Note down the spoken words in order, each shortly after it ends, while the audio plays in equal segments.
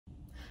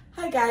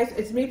Hi guys,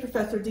 it's me,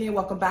 Professor D, and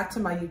welcome back to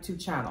my YouTube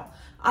channel.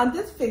 On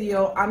this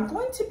video, I'm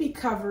going to be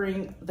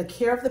covering the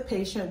care of the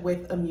patient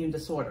with immune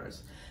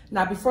disorders.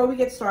 Now, before we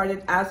get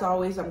started, as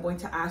always, I'm going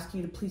to ask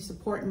you to please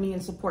support me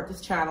and support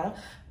this channel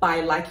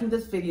by liking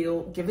this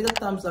video, give it a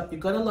thumbs up.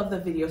 You're going to love the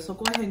video, so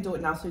go ahead and do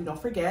it now so you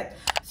don't forget.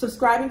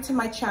 Subscribing to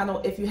my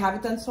channel if you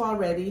haven't done so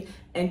already.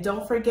 And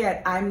don't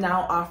forget, I'm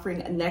now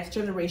offering next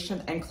generation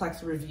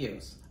NCLEX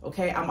reviews.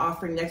 Okay, I'm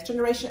offering next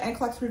generation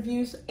NCLEX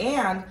reviews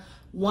and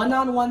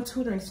one-on-one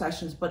tutoring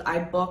sessions, but I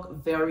book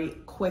very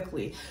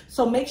quickly.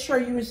 So make sure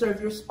you reserve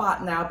your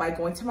spot now by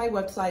going to my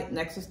website,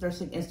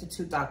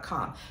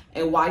 nexusnursinginstitute.com.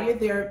 And while you're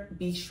there,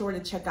 be sure to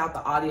check out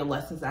the audio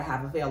lessons I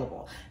have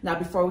available. Now,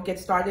 before we get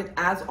started,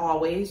 as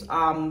always,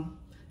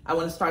 I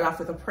want to start off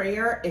with a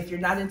prayer. If you're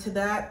not into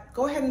that,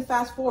 go ahead and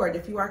fast forward.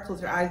 If you are, close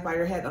your eyes, bow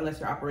your head, unless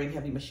you're operating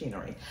heavy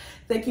machinery.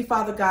 Thank you,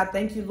 Father God.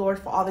 Thank you, Lord,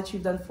 for all that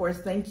you've done for us.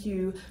 Thank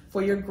you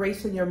for your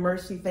grace and your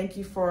mercy. Thank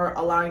you for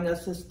allowing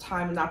us this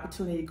time and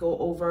opportunity to go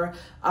over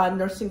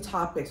nursing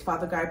topics.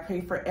 Father God, I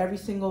pray for every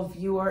single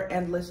viewer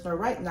and listener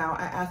right now.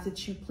 I ask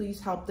that you please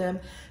help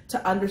them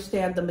to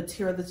understand the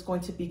material that's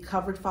going to be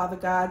covered, Father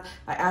God.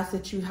 I ask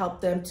that you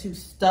help them to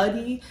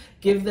study,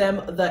 give them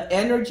the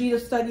energy to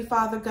study,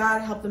 Father God,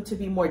 help them to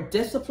be more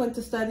disciplined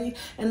to study.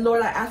 And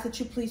Lord, I ask that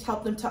you please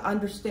help them to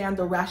understand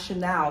the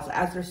rationales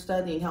as they're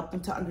studying, help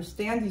them to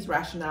understand these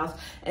rationales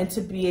and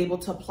to be able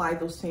to apply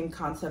those same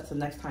concepts the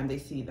next time they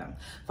see them.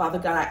 Father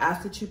God, I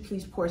ask that you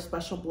please pour a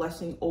special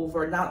blessing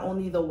over not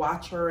only the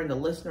watcher and the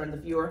listener and the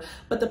viewer,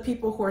 but the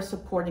people who are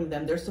supporting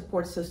them, their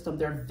support system,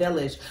 their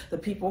village, the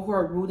people who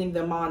are rooting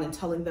them on and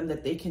telling them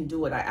that they can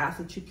do it. I ask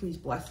that you please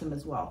bless them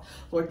as well.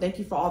 Lord, thank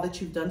you for all that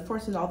you've done for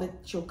us and all that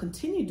you'll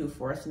continue to do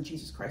for us. In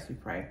Jesus Christ we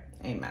pray.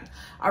 Amen.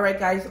 All right,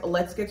 guys,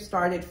 let's get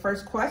started.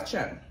 First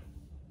question.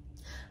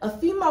 A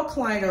female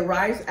client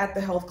arrives at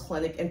the health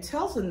clinic and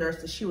tells the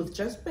nurse that she was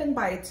just bitten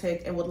by a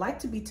tick and would like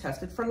to be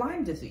tested for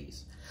Lyme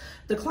disease.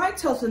 The client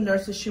tells the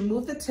nurse that she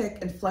moved the tick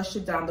and flushed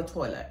it down the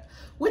toilet.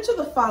 Which of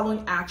the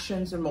following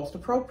actions are most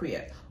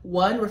appropriate?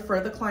 1, refer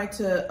the client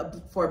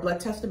for a blood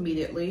test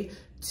immediately.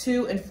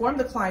 2, inform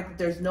the client that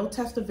there's no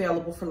test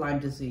available for Lyme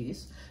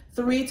disease.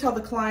 3, tell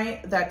the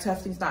client that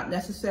testing is not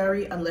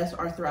necessary unless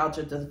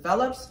arthralgia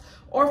develops.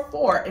 Or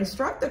 4,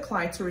 instruct the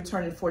client to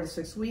return in 4 to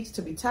 6 weeks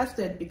to be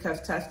tested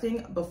because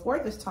testing before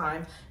this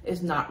time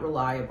is not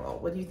reliable.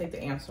 What do you think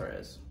the answer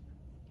is?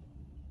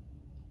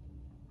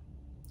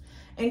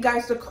 And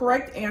guys, the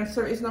correct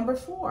answer is number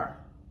 4.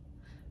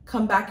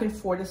 Come back in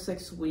 4 to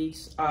 6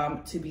 weeks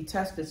to be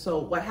tested. So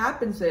what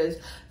happens is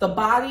the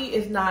body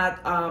is not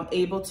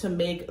able to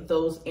make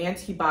those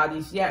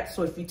antibodies yet.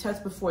 So if you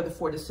test before the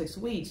 4 to 6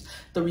 weeks,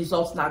 the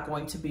result's not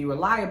going to be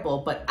reliable.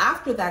 But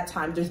after that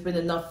time, there's been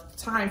enough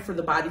time for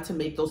the body to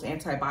make those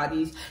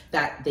antibodies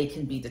that they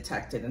can be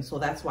detected. And so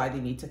that's why they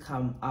need to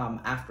come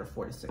after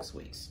 4 to 6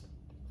 weeks.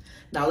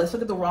 Now let's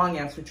look at the wrong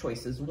answer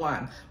choices.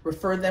 1,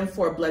 refer them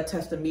for a blood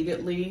test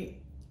immediately.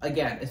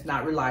 Again, it's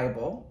not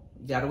reliable.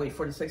 You gotta wait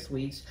 4 to 6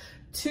 weeks.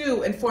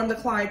 2, inform the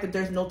client that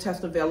there's no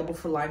test available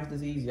for Lyme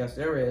disease. Yes,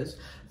 there is.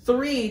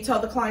 3, tell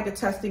the client that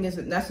testing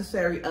isn't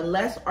necessary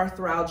unless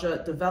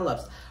arthralgia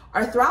develops.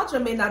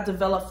 Arthralgia may not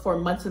develop for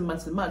months and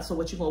months and months. So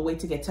what, you gonna wait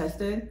to get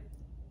tested?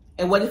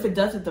 And what if it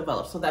doesn't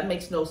develop? So that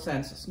makes no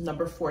sense.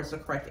 Number 4 is the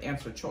correct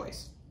answer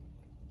choice.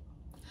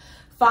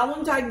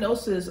 Following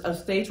diagnosis of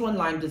stage 1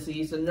 Lyme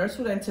disease, the nurse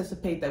would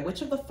anticipate that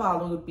which of the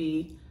following would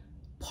be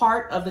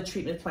part of the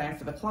treatment plan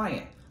for the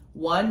client?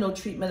 1, no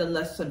treatment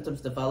unless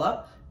symptoms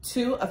develop.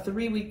 2, a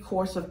 3-week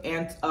course of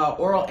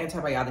oral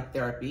antibiotic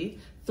therapy.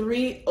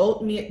 3,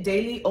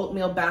 daily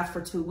oatmeal bath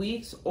for 2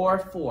 weeks. Or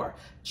 4,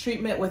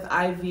 treatment with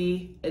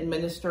IV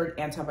administered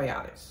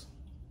antibiotics.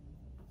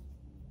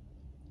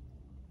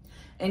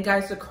 And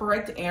guys, the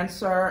correct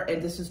answer,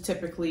 and this is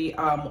typically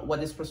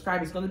what is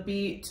prescribed, is going to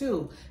be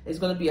 2. It's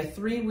going to be a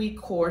 3-week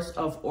course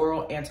of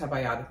oral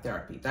antibiotic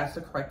therapy. That's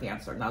the correct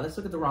answer. Now let's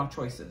look at the wrong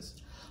choices.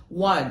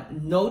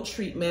 1, no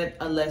treatment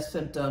unless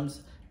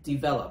symptoms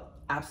develop.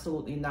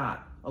 Absolutely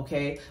not,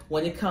 okay?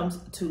 When it comes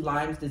to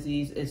Lyme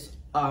disease, it's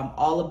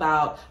all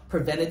about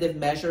preventative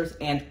measures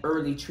and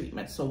early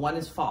treatment. So 1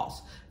 is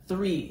false.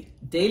 3,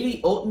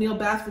 daily oatmeal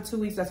bath for 2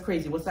 weeks. That's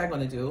crazy. What's that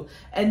going to do?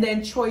 And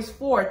then choice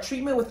 4,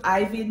 treatment with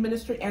IV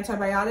administered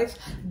antibiotics.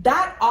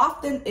 That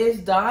often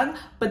is done,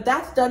 but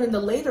that's done in the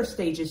later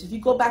stages. If you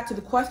go back to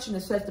the question,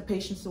 it says the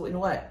patient's in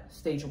what?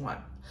 Stage 1.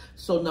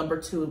 So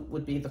number 2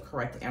 would be the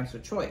correct answer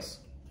choice.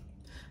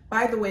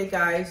 By the way,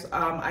 guys,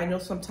 I know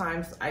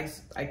sometimes I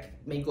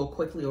may go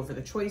quickly over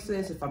the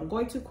choices. If I'm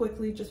going too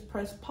quickly, just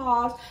press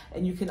pause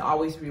and you can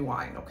always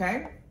rewind,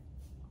 okay?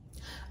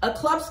 A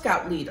Club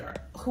Scout leader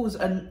who is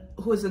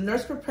a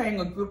nurse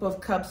preparing a group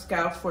of Cub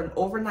Scouts for an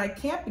overnight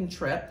camping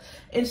trip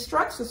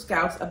instructs the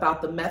Scouts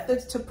about the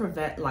methods to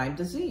prevent Lyme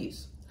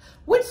disease.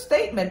 Which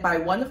statement by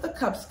one of the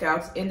Cub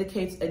Scouts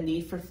indicates a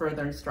need for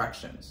further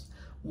instructions?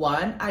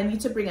 1, I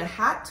need to bring a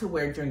hat to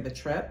wear during the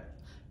trip.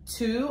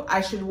 2,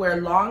 I should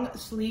wear long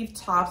sleeve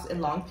tops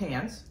and long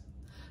pants.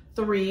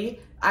 3,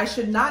 I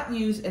should not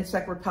use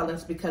insect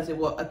repellents because it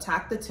will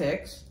attack the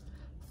ticks.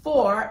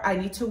 4, I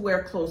need to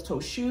wear closed-toe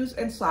shoes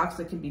and socks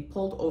that can be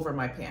pulled over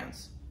my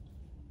pants.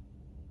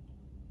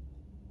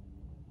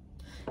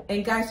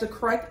 And guys, the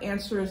correct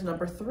answer is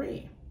number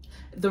 3.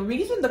 The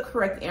reason the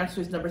correct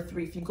answer is number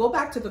 3, if you go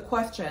back to the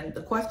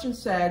question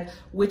said,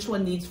 which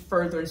one needs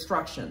further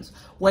instructions?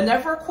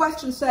 Whenever a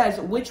question says,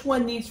 which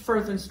one needs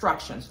further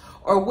instructions,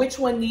 or which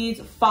one needs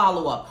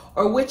follow-up,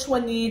 or which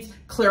one needs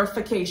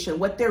clarification,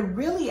 what they're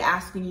really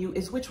asking you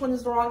is which one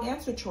is the wrong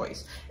answer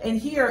choice. And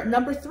here,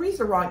 number 3 is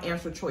the wrong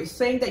answer choice,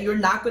 saying that you're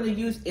not going to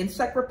use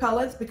insect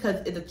repellents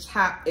because it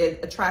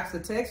attracts the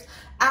ticks.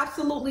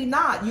 Absolutely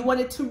not. You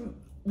want it to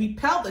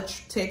repel the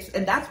ticks,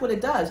 and that's what it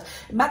does.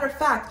 Matter of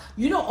fact,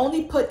 you don't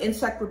only put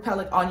insect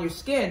repellent on your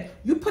skin,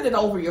 you put it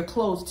over your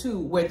clothes too,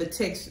 where the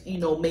ticks,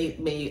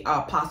 may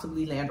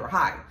possibly land or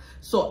hide.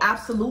 So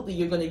absolutely,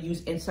 you're going to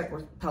use insect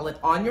repellent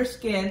on your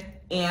skin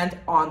and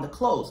on the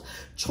clothes.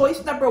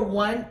 Choice number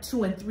 1,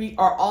 2, and 3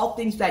 are all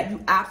things that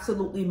you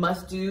absolutely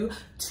must do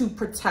to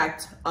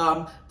protect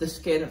the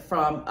skin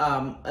from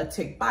a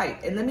tick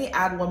bite. And let me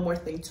add one more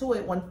thing to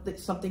it.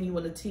 Something you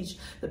want to teach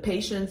the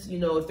patients,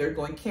 if they're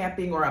going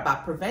camping or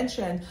about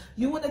prevention,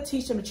 you want to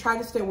teach them to try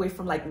to stay away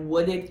from like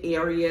wooded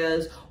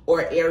areas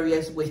or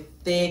areas with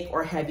thick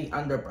or heavy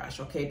underbrush,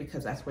 okay?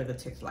 Because that's where the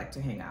ticks like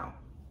to hang out.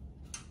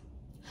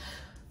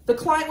 The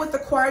client with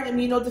acquired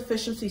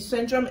immunodeficiency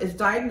syndrome is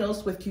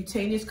diagnosed with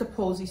cutaneous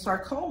Kaposi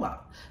sarcoma.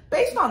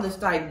 Based on this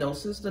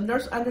diagnosis, the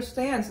nurse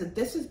understands that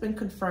this has been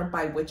confirmed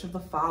by which of the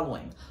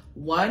following?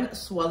 1,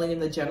 swelling in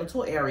the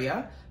genital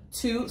area.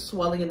 2,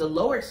 swelling in the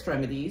lower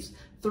extremities.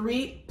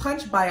 3,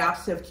 punch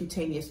biopsy of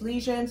cutaneous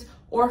lesions.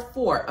 Or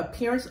 4,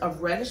 appearance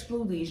of reddish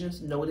blue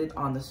lesions noted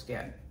on the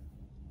skin.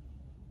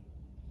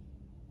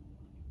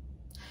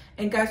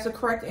 And guys, the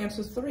correct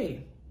answer is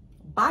 3,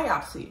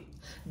 biopsy.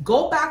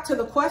 Go back to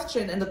the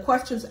question, and the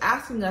question's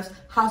asking us,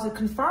 how's it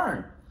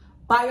confirmed?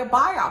 By a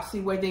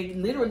biopsy, where they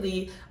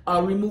literally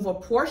remove a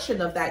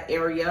portion of that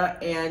area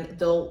and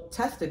they'll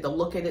test it. They'll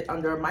look at it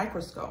under a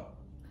microscope.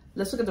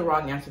 Let's look at the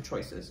wrong answer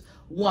choices.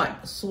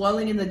 1,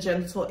 swelling in the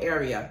genital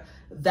area.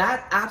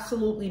 That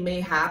absolutely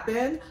may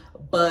happen,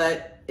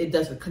 but it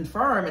doesn't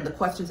confirm, and the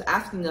question's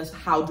asking us,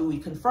 how do we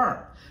confirm?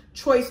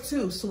 Choice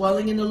 2,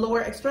 swelling in the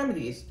lower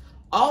extremities.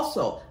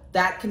 Also,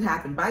 that can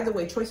happen. By the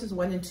way, choices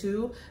 1 and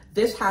 2,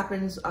 this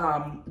happens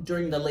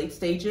during the late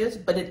stages,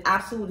 but it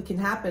absolutely can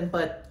happen.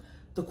 But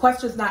the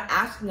question is not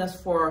asking us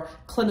for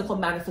clinical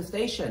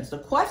manifestations. The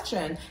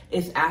question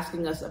is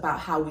asking us about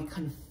how we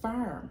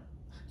confirm.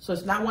 So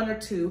it's not 1 or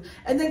 2.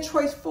 And then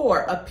choice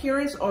 4,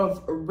 appearance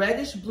of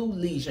reddish blue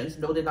lesions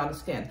noted on the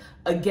skin.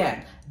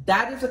 Again,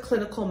 that is a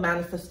clinical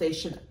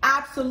manifestation,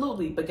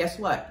 absolutely. But guess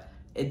what?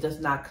 It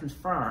does not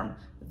confirm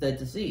the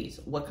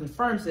disease. What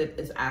confirms it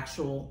is the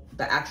actual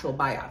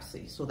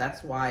biopsy. So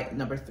that's why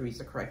number 3 is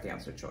the correct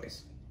answer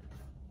choice.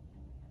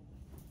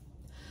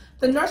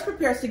 The nurse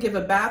prepares to give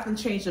a bath and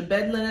change the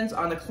bed linens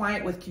on a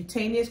client with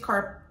cutaneous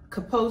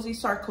Kaposi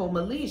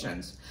sarcoma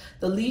lesions.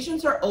 The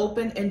lesions are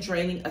open and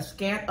draining a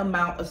scant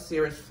amount of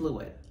serous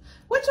fluid.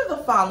 Which of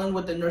the following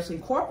would the nurse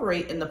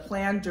incorporate in the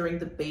plan during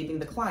bathing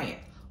the client?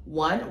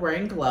 1,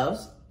 wearing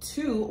gloves.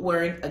 2,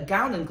 wearing a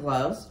gown and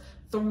gloves.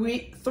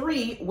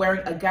 3,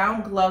 wearing a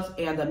gown, gloves,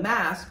 and a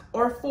mask.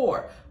 Or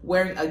 4,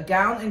 wearing a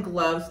gown and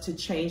gloves to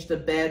change the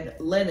bed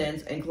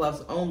linens and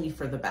gloves only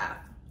for the bath.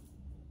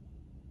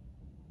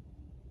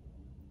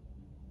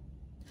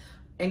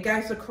 And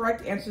guys, the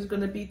correct answer is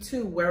going to be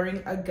 2,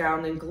 wearing a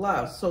gown and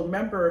gloves. So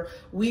remember,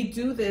 we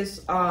do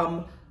this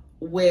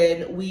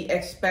when we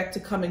expect to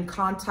come in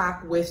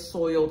contact with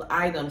soiled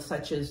items,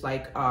 such as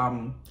like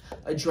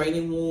a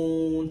draining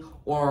wound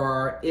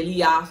or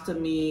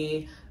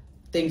ileostomy,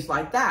 things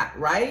like that,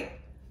 right?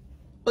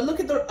 But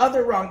look at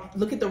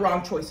the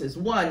wrong choices.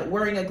 1,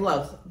 wearing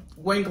gloves,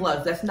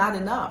 that's not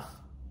enough.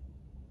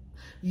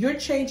 You're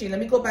changing, let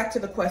me go back to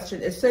the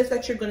question. It says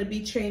that you're going to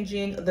be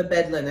changing the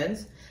bed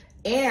linens,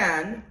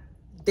 and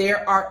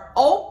there are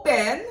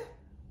open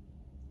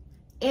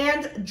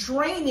and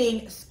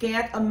draining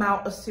scant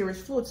amount of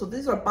serous fluid. So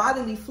these are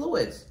bodily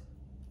fluids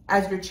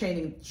as you're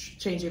changing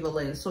the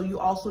linen. So you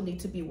also need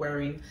to be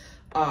wearing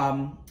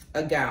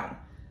a gown.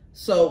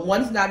 So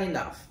 1's not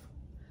enough.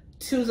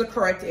 2 is the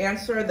correct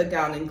answer, the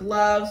gown and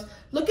gloves.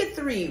 Look at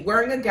 3,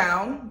 wearing a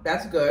gown,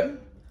 that's good.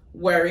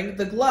 Wearing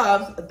the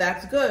gloves,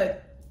 that's good.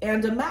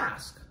 And a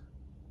mask.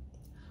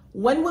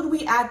 When would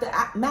we add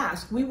the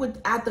mask? We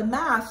would add the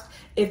mask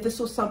if this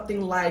was something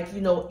like,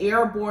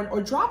 airborne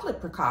or droplet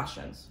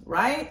precautions,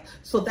 right?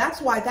 So that's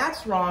why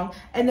that's wrong.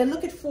 And then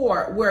look at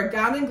 4, wear a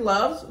gown and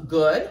gloves,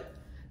 good.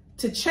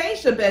 To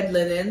change the bed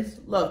linens,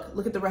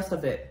 look at the rest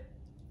of it.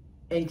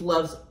 And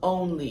gloves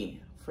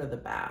only for the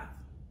bath.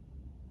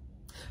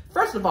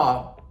 First of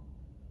all,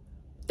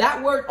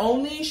 that word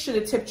only should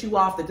have tipped you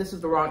off that this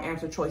is the wrong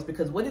answer choice,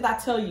 because what did I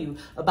tell you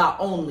about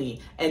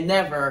only and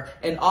never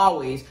and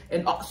always?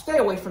 And stay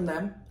away from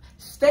them.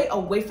 Stay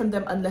away from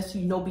them unless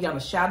you know beyond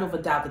a shadow of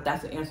a doubt that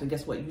that's the answer. And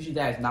guess what? Usually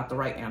that is not the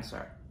right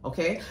answer.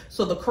 Okay,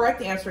 so the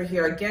correct answer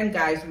here, again,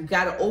 guys, we've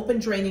got an open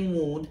draining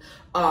wound.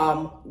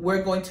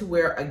 We're going to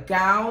wear a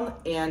gown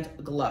and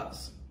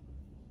gloves.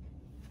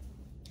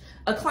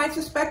 A client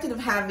suspected of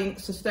having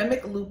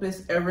systemic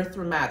lupus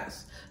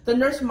erythematosus. The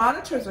nurse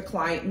monitors a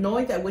client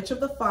knowing that which of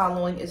the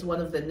following is one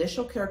of the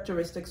initial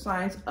characteristic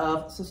signs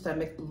of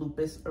systemic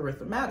lupus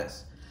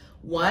erythematosus.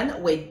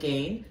 1, weight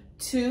gain.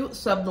 2,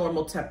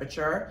 subnormal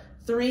temperature.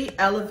 3,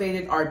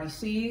 elevated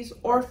RBCs.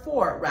 Or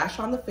 4, rash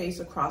on the face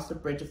across the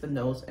bridge of the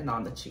nose and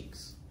on the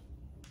cheeks.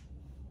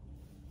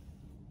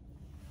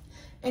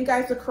 And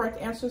guys, the correct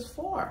answer is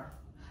 4.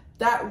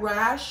 That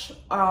rash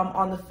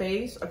on the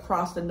face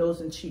across the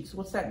nose and cheeks,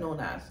 what's that known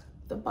as?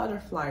 The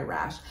butterfly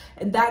rash.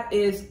 And that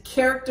is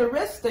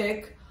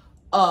characteristic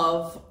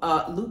of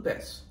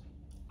lupus.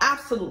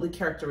 Absolutely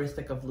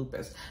characteristic of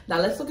lupus. Now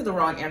let's look at the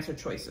wrong answer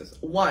choices.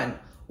 1,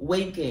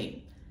 weight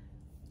gain.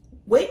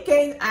 Weight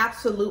gain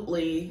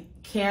absolutely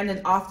can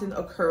and often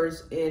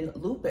occurs in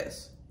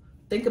lupus.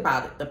 Think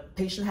about it. The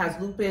patient has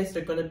lupus,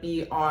 they're going to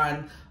be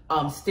on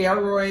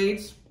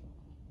steroids.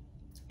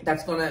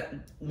 That's going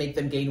to make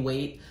them gain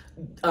weight.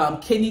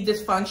 Kidney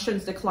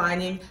dysfunctions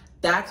declining,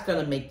 that's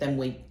going to make them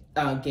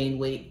gain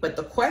weight. But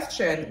the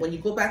question, when you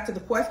go back to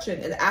the question,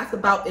 it asks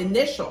about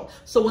initial.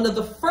 So one of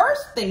the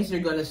first things you're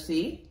going to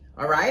see,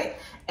 all right,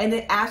 and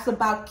it asks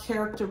about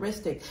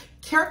characteristic.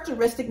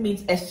 Characteristic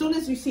means as soon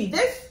as you see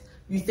this,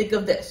 you think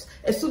of this.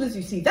 As soon as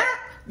you see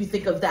that, you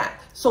think of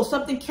that. So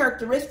something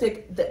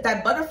characteristic,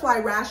 that butterfly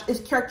rash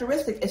is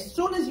characteristic. As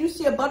soon as you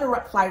see a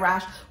butterfly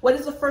rash, what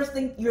is the first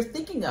thing you're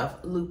thinking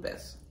of?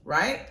 Lupus,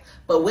 right?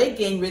 But weight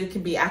gain really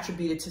can be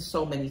attributed to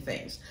so many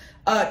things.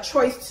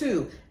 Choice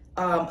 2,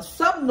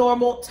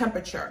 subnormal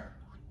temperature.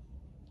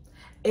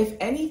 If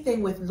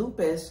anything with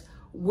lupus,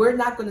 we're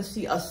not going to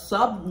see a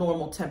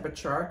subnormal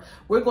temperature.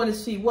 We're going to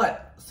see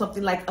what?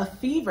 Something like a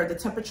fever. The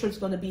temperature is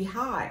going to be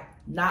high,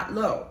 not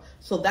low.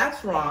 So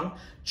that's wrong.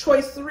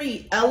 Choice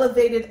 3,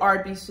 elevated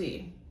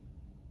RBC.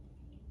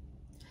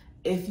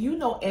 If you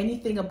know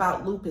anything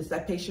about lupus,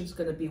 that patient's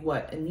going to be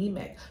what?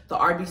 Anemic. The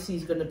RBC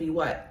is going to be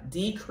what?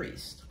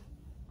 Decreased.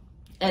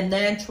 And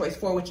then choice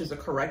 4, which is the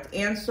correct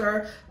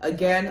answer,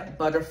 again,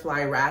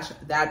 butterfly rash.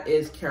 That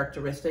is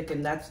characteristic,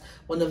 and that's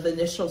one of the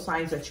initial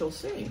signs that you'll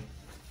see.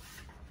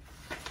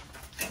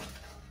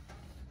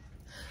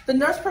 The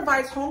nurse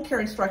provides home care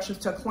instructions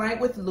to a client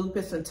with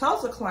lupus and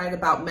tells the client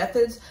about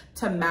methods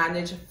to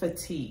manage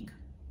fatigue.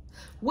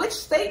 Which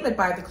statement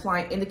by the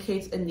client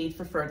indicates a need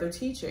for further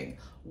teaching?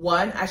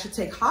 1, I should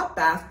take hot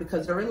baths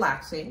because they're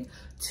relaxing.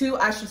 2,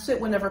 I should sit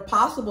whenever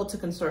possible to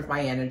conserve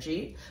my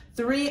energy.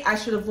 3, I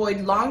should avoid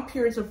long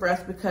periods of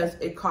rest because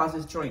it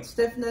causes joint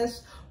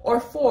stiffness. Or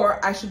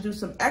 4, I should do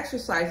some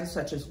exercises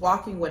such as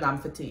walking when I'm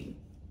fatigued.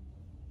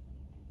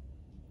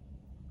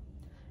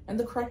 And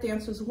the correct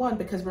answer is 1,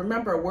 because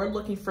remember, we're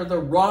looking for the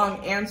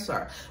wrong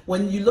answer.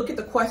 When you look at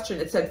the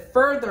question, it said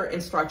further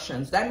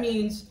instructions. That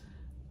means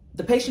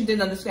the patient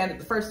didn't understand it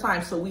the first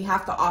time, so we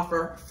have to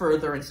offer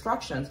further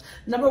instructions.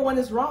 Number 1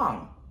 is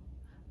wrong.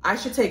 I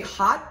should take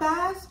hot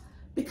baths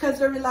because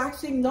they're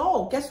relaxing?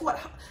 No. Guess what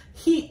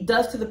heat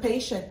does to the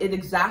patient? It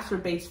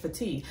exacerbates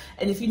fatigue.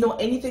 And if you know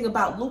anything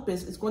about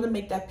lupus, it's going to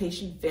make that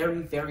patient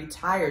very, very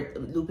tired.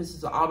 Lupus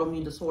is an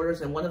autoimmune disorder,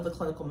 and one of the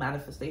clinical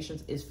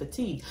manifestations is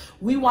fatigue.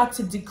 We want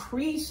to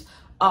decrease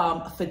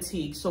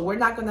fatigue. So we're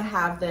not going to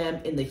have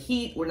them in the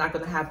heat. We're not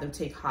going to have them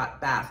take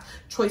hot baths.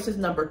 Choices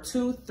number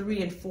 2,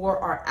 3, and 4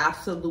 are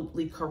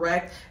absolutely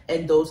correct,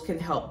 and those can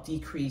help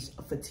decrease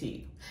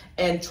fatigue.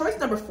 And choice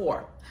number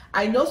 4,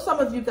 I know some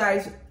of you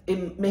guys,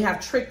 it may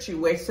have tricked you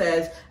where it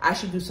says I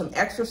should do some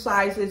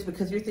exercises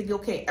because you're thinking,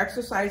 okay,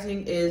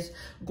 exercising is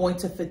going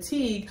to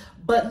fatigue,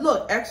 but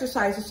look,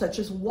 exercises such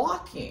as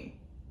walking,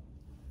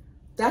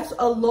 that's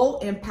a low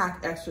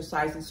impact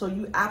exercise. And so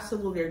you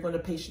absolutely are going to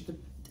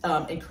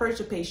encourage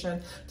the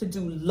patient to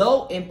do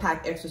low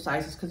impact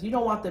exercises because you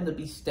don't want them to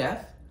be stiff,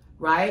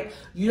 right?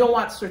 You don't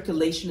want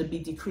circulation to be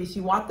decreased.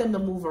 You want them to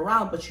move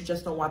around, but you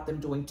just don't want them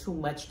doing too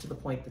much to the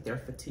point that they're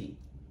fatigued.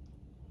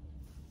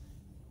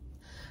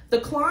 The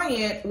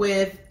client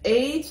with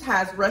AIDS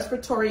has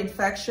respiratory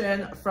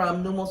infection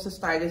from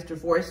pneumocystitis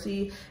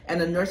difficile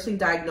and a nursing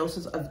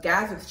diagnosis of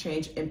gas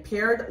exchange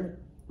impaired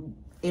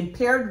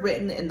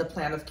written in the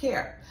plan of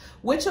care.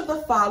 Which of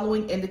the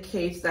following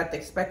indicates that the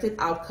expected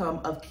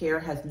outcome of care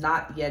has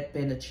not yet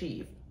been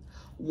achieved?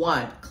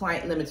 1,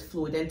 client limits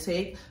fluid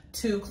intake.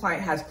 2,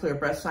 client has clear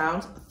breath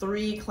sounds.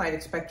 3, client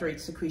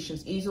expectorates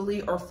secretions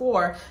easily. Or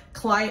 4,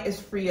 client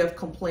is free of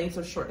complaints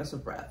of shortness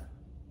of breath.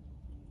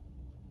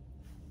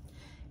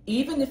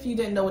 Even if you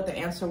didn't know what the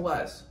answer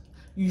was,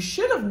 you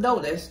should have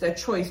noticed that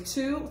choice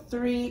 2,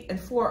 3, and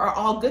 4 are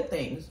all good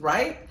things,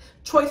 right?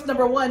 Choice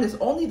number 1 is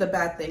only the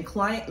bad thing.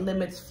 Client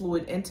limits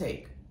fluid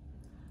intake.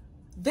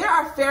 There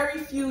are very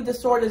few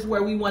disorders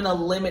where we want to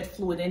limit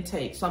fluid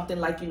intake. Something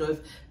like,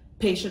 if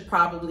patient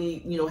probably,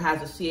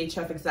 has a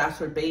CHF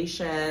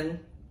exacerbation,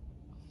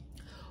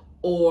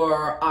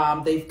 or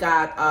they've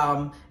got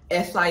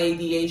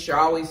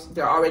SIADH,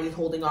 they're already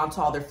holding on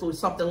to all their fluid,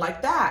 something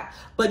like that.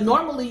 But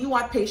normally you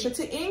want patients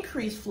to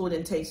increase fluid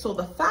intake. So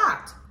the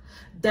fact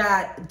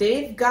that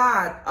they've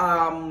got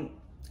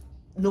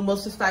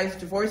pneumocystitis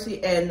divorcei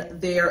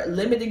and they're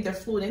limiting their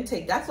fluid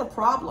intake, that's a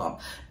problem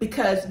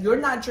because you're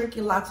not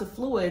drinking lots of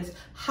fluids.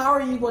 How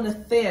are you going to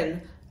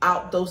thin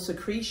out those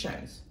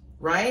secretions,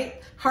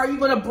 right? How are you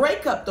going to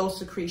break up those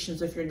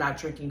secretions if you're not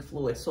drinking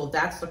fluids? So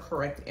that's the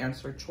correct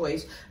answer.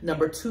 Choice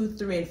number 2,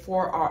 3, and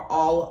 4 are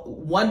all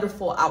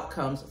wonderful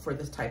outcomes for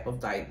this type of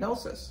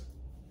diagnosis.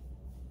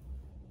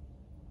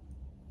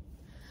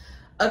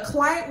 A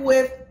client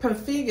with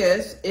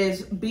pemphigus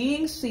is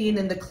being seen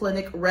in the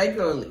clinic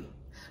regularly.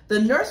 The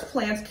nurse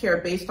plans care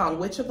based on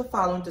which of the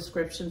following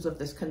descriptions of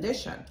this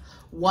condition?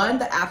 1,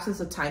 the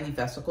absence of tiny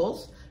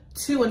vesicles.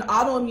 2, an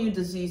autoimmune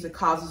disease that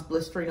causes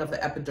blistering of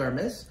the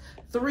epidermis.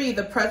 3,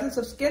 the presence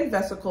of skin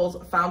vesicles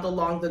found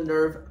along the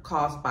nerve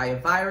caused by a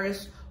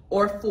virus.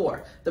 Or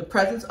 4, the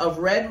presence of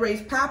red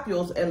raised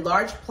papules and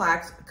large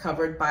plaques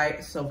covered by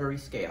silvery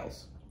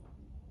scales.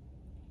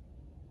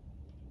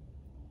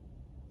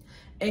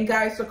 And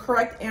guys, the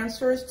correct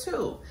answer is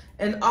 2,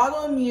 an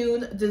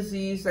autoimmune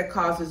disease that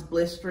causes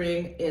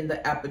blistering in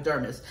the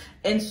epidermis.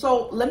 And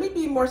so let me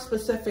be more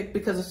specific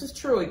because this is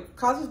true. It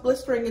causes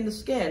blistering in the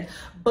skin,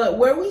 but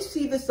where we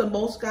see this the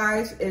most,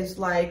 guys, is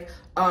like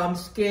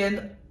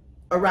skin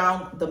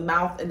around the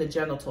mouth and the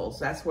genitals.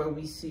 That's where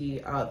we see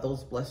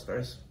those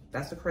blisters.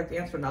 That's the correct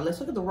answer. Now let's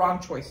look at the wrong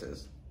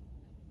choices.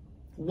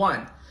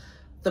 1,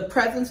 the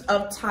presence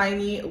of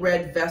tiny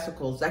red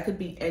vesicles. That could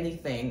be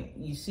anything.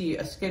 You see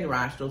a skin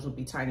rash, those would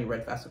be tiny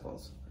red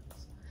vesicles.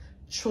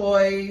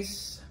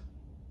 Choice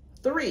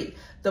 3,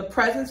 the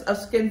presence of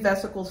skin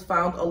vesicles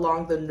found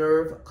along the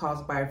nerve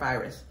caused by a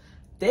virus.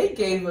 They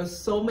gave us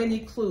so many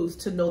clues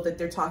to know that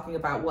they're talking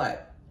about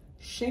what?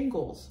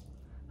 Shingles,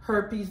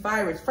 herpes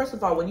virus. First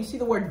of all, when you see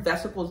the word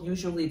vesicles,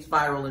 usually it's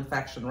viral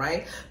infection,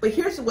 right? But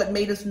here's what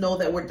made us know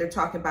that they're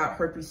talking about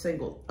herpes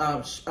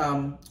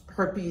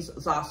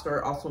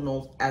zoster, also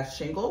known as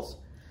shingles.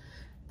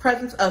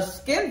 Presence of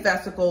skin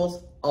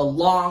vesicles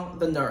along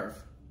the nerve.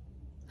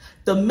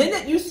 The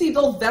minute you see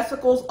those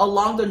vesicles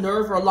along the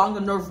nerve or along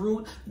the nerve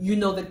root, you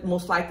know that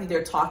most likely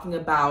they're talking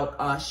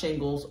about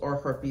shingles or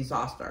herpes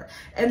zoster.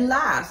 And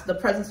last, the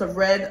presence of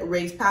red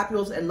raised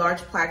papules and large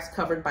plaques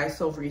covered by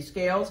silvery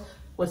scales.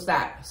 What's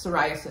that?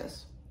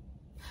 Psoriasis.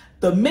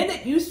 The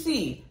minute you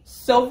see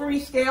silvery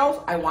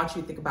scales, I want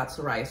you to think about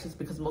psoriasis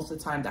because most of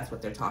the time that's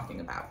what they're talking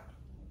about.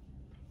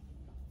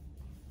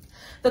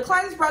 The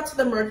client is brought to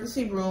the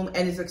emergency room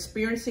and is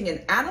experiencing an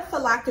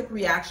anaphylactic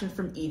reaction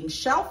from eating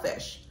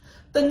shellfish.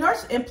 The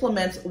nurse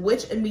implements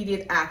which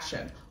immediate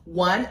action?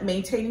 1,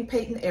 maintaining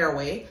patent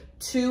airway.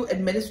 2,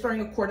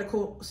 administering a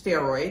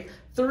corticosteroid.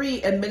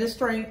 3,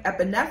 administering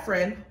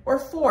epinephrine. Or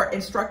 4,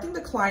 instructing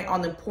the client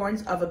on the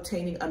importance of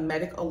obtaining a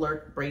medic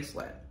alert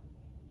bracelet.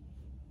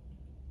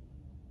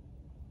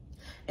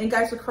 And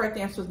guys, the correct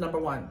answer is number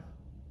 1.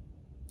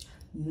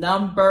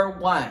 Number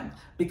 1,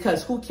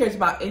 because who cares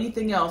about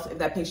anything else if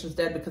that patient's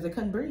dead because they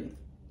couldn't breathe,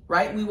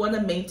 right? We want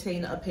to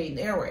maintain a patent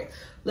airway.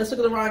 Let's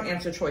look at the wrong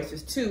answer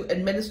choices. 2,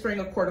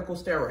 administering a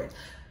corticosteroid.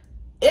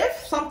 If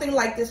something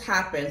like this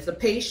happens, the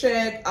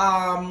patient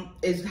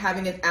is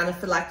having an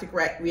anaphylactic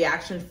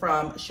reaction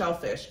from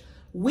shellfish,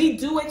 we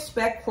do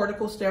expect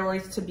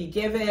corticosteroids to be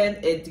given.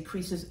 It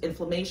decreases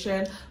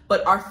inflammation,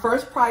 but our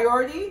first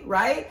priority,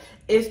 right,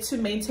 is to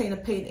maintain a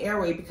patent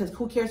airway because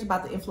who cares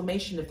about the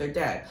inflammation if they're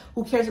dead?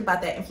 Who cares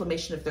about that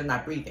inflammation if they're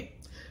not breathing?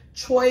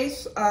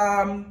 Choice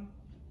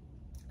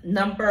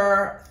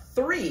number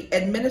 3,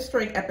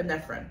 administering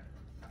epinephrine.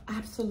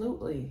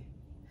 Absolutely.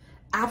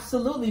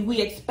 Absolutely, we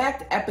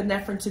expect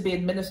epinephrine to be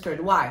administered.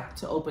 Why?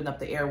 To open up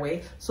the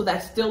airway. So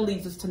that still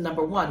leads us to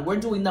number 1. We're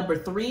doing number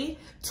 3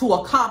 to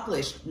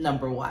accomplish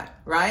number 1,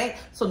 right?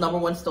 So number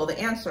 1 is still the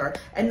answer.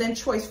 And then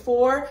choice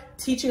 4,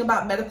 teaching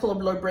about medical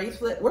alert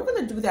bracelet. We're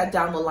going to do that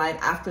down the line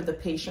after the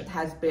patient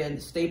has been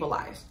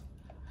stabilized.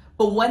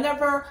 But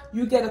whenever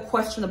you get a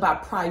question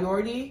about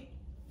priority,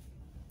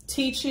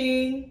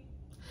 teaching,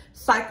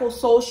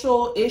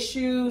 psychosocial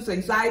issues,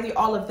 anxiety,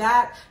 all of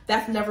that,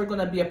 that's never going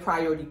to be a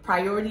priority.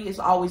 Priority is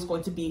always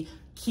going to be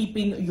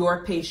keeping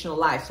your patient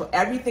alive. So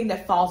everything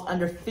that falls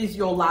under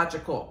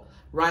physiological,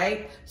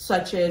 right?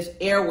 Such as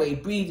airway,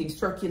 breathing,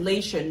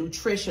 circulation,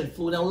 nutrition,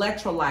 fluid and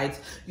electrolytes,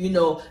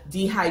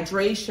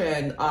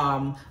 dehydration,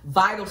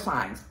 vital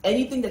signs,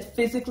 anything that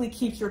physically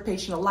keeps your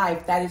patient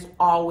alive, that is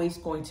always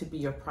going to be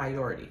your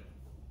priority.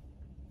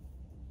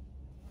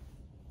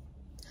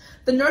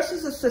 The nurse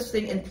is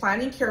assisting in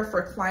planning care for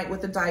a client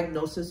with a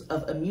diagnosis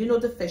of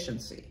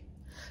immunodeficiency.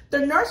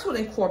 The nurse would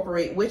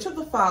incorporate which of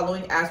the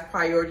following as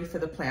priority for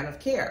the plan of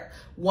care?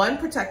 1,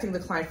 protecting the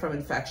client from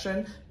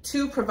infection.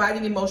 2,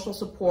 providing emotional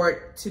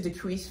support to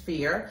decrease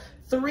fear.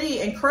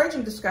 3,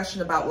 encouraging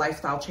discussion about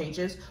lifestyle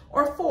changes.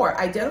 Or 4,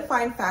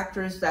 identifying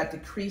factors that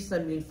decrease the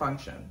immune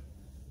function.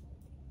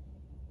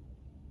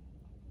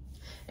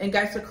 And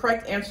guys, the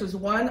correct answer is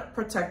 1,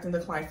 protecting the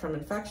client from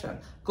infection.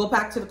 Go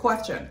back to the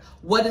question.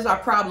 What is our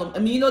problem?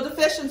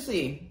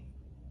 Immunodeficiency.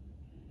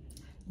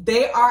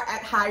 They are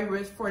at high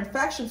risk for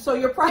infection. So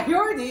your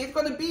priority is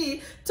going to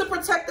be to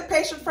protect the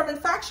patient from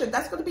infection.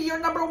 That's going to be your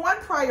number 1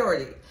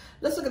 priority.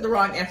 Let's look at the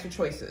wrong answer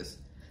choices.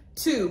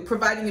 2,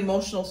 providing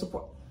emotional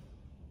support.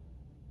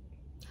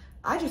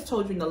 I just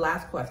told you in the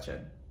last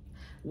question.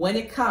 When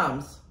it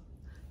comes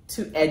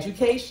to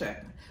education,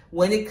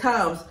 when it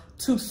comes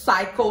to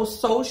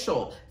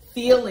psychosocial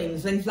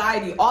feelings,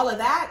 anxiety, all of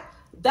that,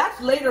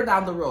 that's later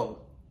down the road.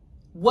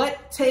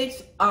 What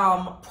takes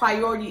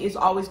priority is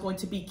always going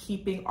to be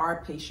keeping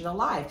our patient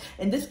alive.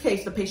 In this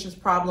case, the patient's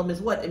problem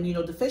is what?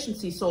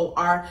 Immunodeficiency. So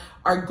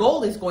our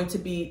goal is going to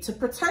be to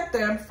protect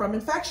them from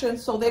infection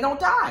so they don't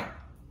die.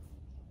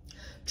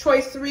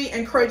 Choice 3,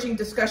 encouraging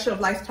discussion of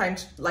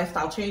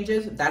lifestyle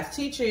changes. That's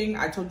teaching.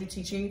 I told you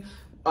teaching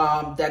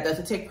that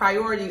doesn't take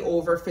priority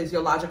over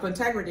physiological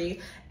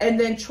integrity. And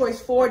then choice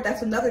 4,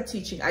 that's another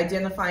teaching,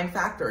 identifying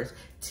factors.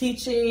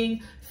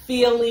 Teaching,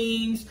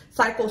 feelings,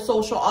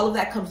 psychosocial, all of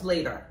that comes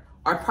later.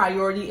 Our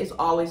priority is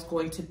always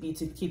going to be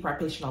to keep our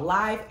patient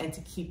alive and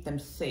to keep them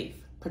safe,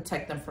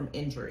 protect them from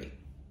injury.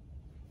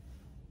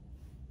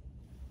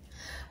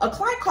 A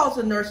client calls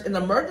the nurse in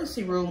the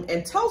emergency room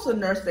and tells the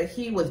nurse that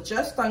he was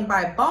just stung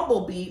by a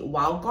bumblebee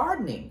while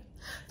gardening.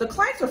 The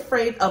client's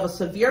afraid of a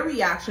severe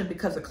reaction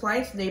because the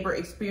client's neighbor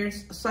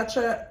experienced such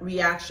a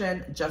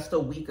reaction just a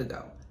week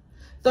ago.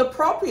 The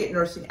appropriate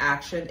nursing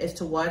action is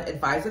to 1,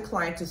 advise the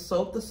client to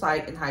soak the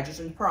site in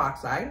hydrogen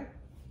peroxide.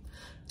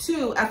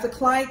 2, ask the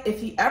client if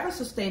he ever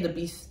sustained a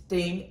bee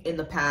sting in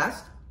the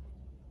past.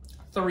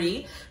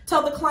 3,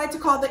 tell the client to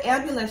call the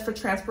ambulance for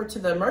transport to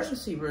the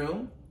emergency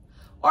room.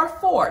 Or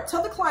 4,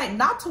 tell the client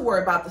not to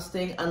worry about the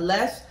sting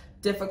unless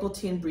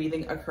difficulty in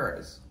breathing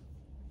occurs.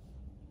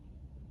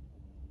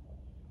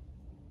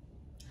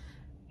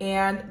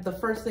 And the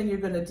first thing you're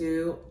going to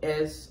do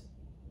is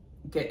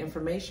get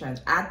information.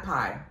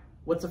 ADPI.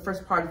 What's the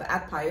first part of the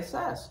ADPI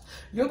assess?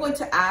 You're going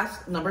to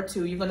ask, number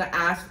 2, you're going to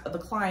ask the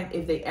client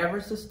if they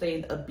ever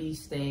sustained a bee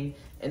sting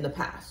in the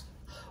past.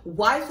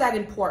 Why is that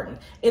important?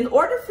 In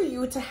order for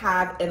you to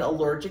have an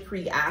allergic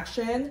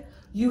reaction,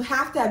 you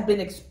have to have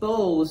been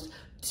exposed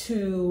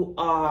to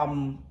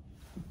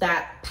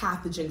that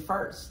pathogen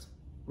first,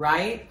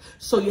 right?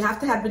 So you have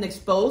to have been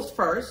exposed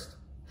first,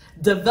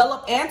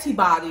 develop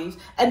antibodies,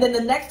 and then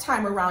the next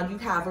time around you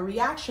have a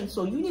reaction.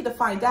 So you need to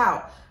find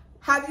out,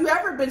 have you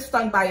ever been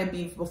stung by a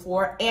bee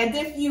before? And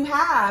if you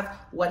have,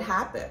 what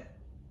happened?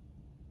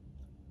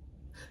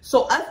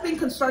 So us being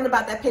concerned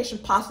about that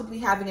patient possibly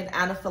having an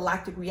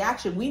anaphylactic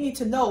reaction, we need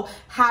to know,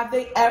 have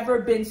they ever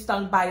been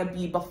stung by a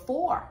bee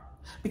before?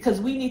 Because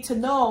we need to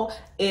know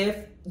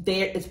if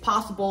it's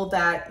possible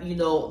that, you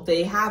know,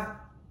 they have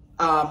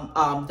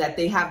that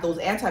they have those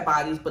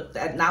antibodies, but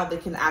that now they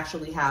can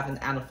actually have an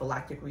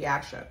anaphylactic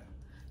reaction.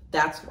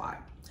 That's why.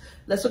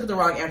 Let's look at the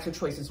wrong answer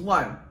choices.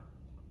 1,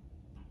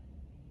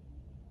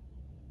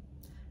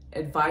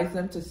 advise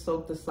them to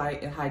soak the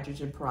site in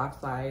hydrogen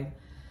peroxide.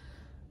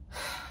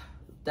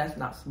 That's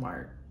not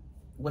smart.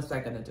 What's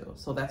that going to do?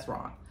 So that's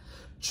wrong.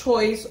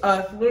 Choice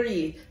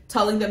 3,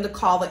 telling them to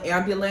call the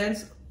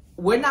ambulance.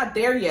 We're not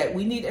there yet.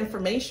 We need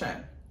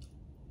information.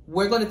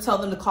 We're going to tell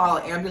them to call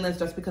an ambulance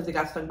just because they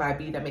got stung by a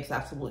bee. That makes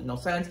absolutely no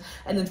sense.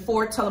 And then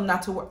 4, tell them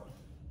not to worry.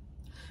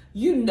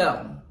 You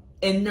know,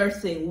 in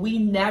nursing, we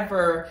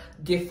never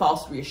give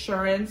false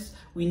reassurance.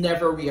 We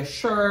never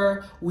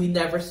reassure. We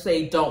never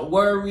say, don't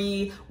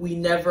worry. We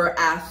never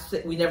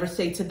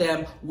say to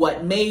them,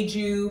 what made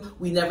you?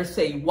 We never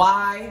say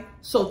why.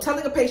 So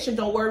telling a patient,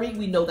 don't worry,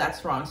 we know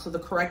that's wrong. So the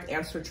correct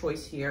answer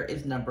choice here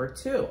is number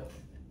 2.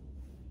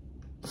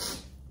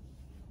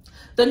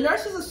 The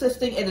nurse is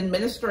assisting in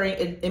administering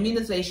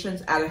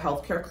immunizations at a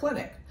healthcare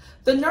clinic.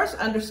 The nurse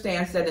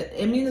understands that an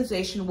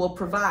immunization will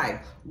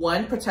provide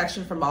 1,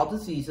 protection from all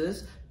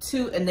diseases,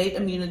 2, innate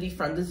immunity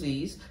from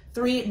disease,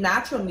 3,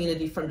 natural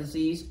immunity from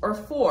disease, or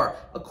 4,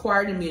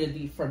 acquired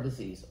immunity from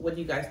disease. What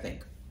do you guys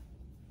think?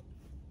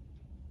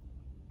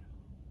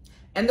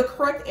 And the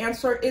correct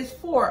answer is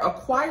 4,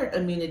 acquired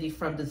immunity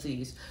from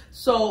disease.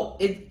 So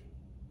it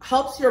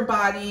helps your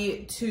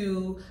body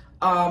to,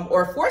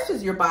 or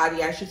forces your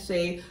body, I should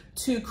say,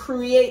 to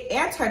create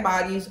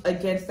antibodies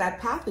against that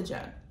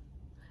pathogen.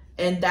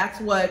 And that's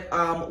what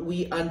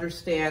we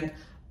understand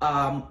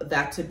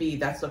that to be.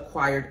 That's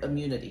acquired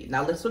immunity.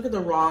 Now let's look at the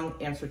wrong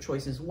answer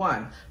choices.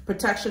 1,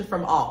 protection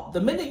from all.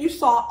 The minute you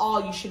saw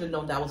all, you should have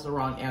known that was the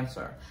wrong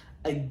answer.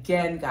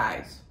 Again,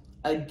 guys,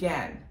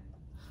 again,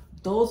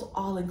 those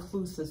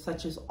all-inclusives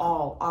such as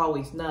all,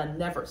 always, none,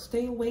 never,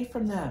 stay away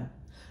from them.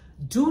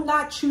 Do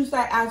not choose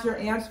that as your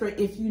answer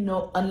if you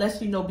know,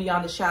 unless you know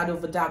beyond a shadow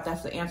of a doubt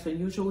that's the answer.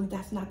 Usually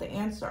that's not the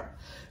answer.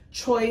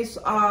 Choice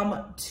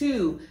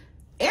 2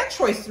 and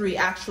choice 3,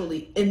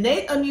 actually,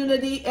 innate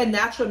immunity and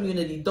natural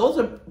immunity. Those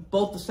are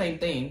both the same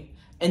thing.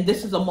 And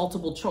this is a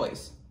multiple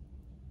choice.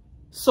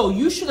 So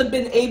you should have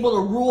been able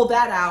to rule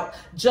that out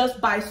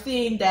just by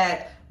seeing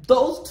that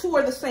those 2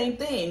 are the same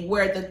thing,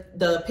 where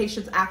the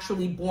patient's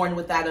actually born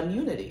with that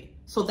immunity.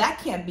 So that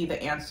can't be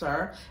the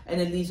answer.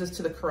 And it leads us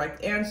to the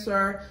correct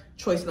answer.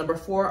 Choice number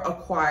 4,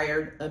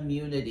 acquired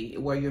immunity,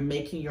 where you're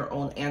making your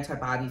own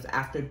antibodies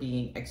after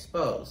being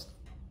exposed.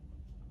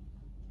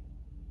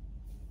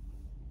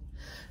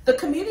 The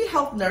community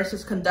health nurse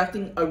is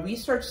conducting a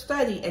research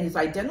study and is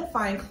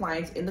identifying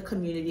clients in the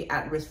community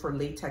at risk for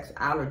latex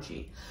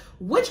allergy.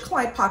 Which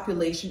client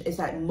population is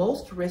at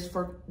most risk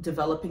for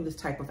developing this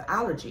type of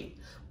allergy?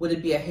 Would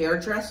it be a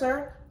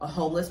hairdresser, a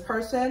homeless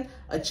person,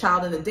 a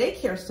child in a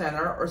daycare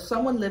center, or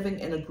someone living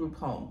in a group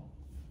home?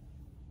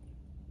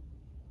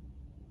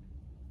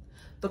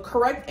 The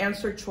correct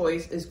answer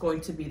choice is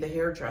going to be the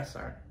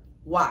hairdresser.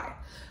 Why?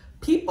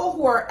 People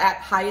who are at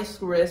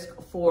highest risk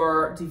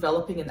for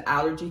developing an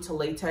allergy to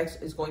latex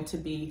is going to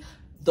be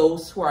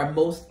those who are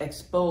most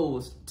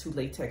exposed to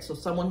latex. So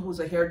someone who's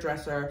a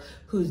hairdresser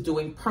who's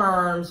doing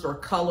perms or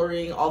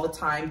coloring all the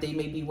time, they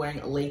may be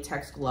wearing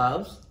latex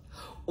gloves.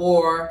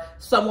 Or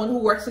someone who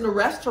works in a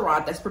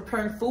restaurant that's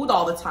preparing food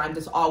all the time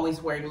that's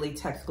always wearing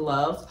latex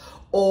gloves.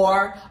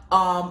 Or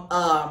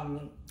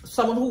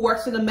someone who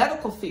works in the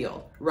medical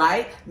field,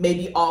 right?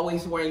 Maybe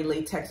always wearing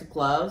latex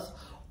gloves.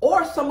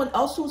 Or someone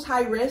else who's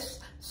high risk,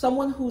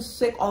 someone who's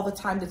sick all the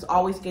time that's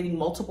always getting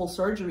multiple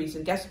surgeries.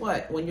 And guess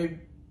what? When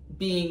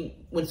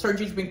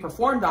surgery is being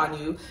performed on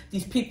you,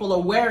 these people are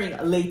wearing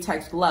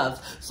latex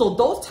gloves. So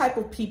those type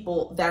of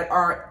people that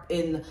are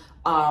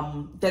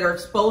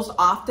exposed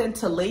often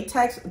to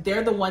latex,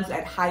 they're the ones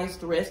at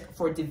highest risk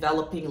for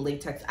developing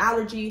latex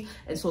allergy.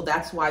 And so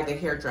that's why the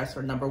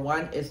hairdresser, number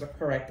one, is the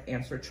correct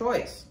answer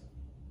choice.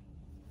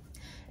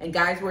 And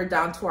guys, we're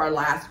down to our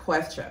last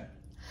question.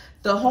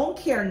 The home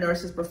care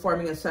nurse is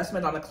performing an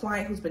assessment on a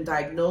client who's been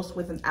diagnosed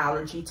with an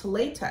allergy to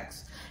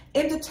latex.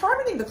 In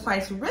determining the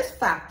client's risk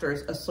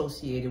factors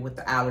associated with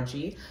the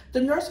allergy,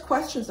 the nurse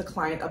questions the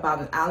client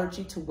about an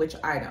allergy to which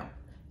item?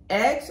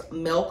 Eggs,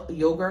 milk,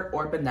 yogurt,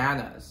 or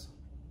bananas?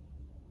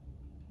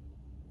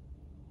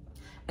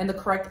 And the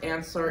correct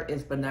answer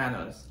is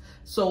bananas.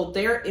 So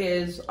there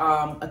is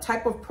a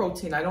type of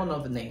protein, I don't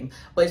know the name,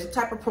 but it's a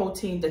type of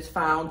protein that's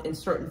found in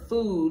certain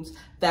foods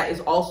that is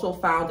also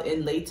found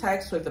in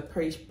latex. So if the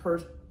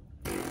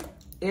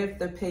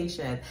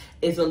patient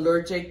is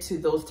allergic to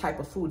those type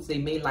of foods, they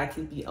may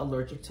likely be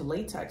allergic to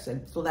latex.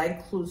 And so that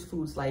includes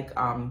foods like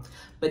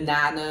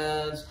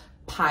bananas,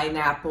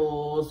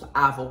 pineapples,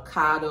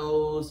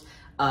 avocados,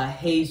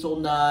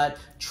 hazelnut,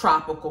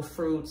 tropical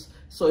fruits.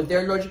 So if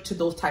they're allergic to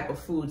those type of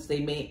foods,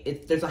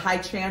 there's a high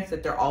chance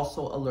that they're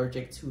also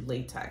allergic to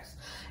latex.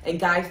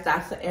 And guys,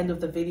 that's the end of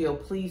the video.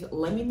 Please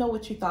let me know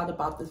what you thought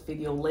about this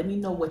video. Let me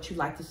know what you'd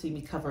like to see me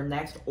cover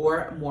next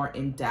or more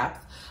in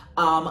depth.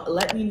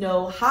 Let me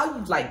know how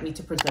you'd like me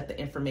to present the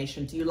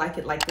information. Do you like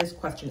it like this,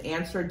 question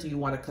answer? Do you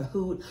want a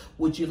Kahoot?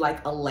 Would you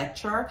like a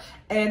lecture?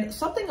 And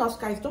something else,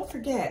 guys, don't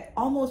forget,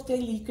 almost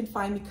daily you can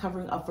find me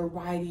covering a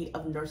variety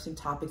of nursing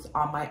topics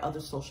on my other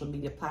social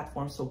media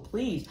platforms. So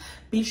please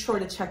be sure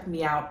to check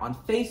me out on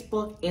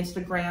Facebook,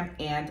 Instagram,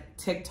 and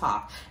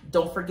TikTok.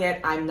 Don't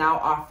forget, I'm now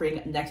offering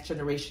next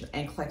generation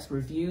NCLEX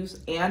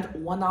reviews and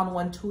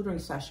one-on-one tutoring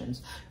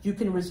sessions. You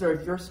can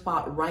reserve your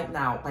spot right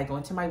now by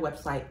going to my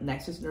website,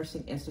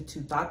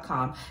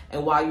 nexusnursinginstitute.com.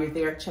 And while you're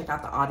there, check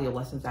out the audio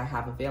lessons I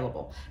have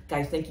available.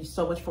 Guys, thank you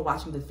so much for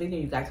watching this video.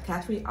 You guys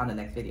catch me on the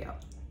next video.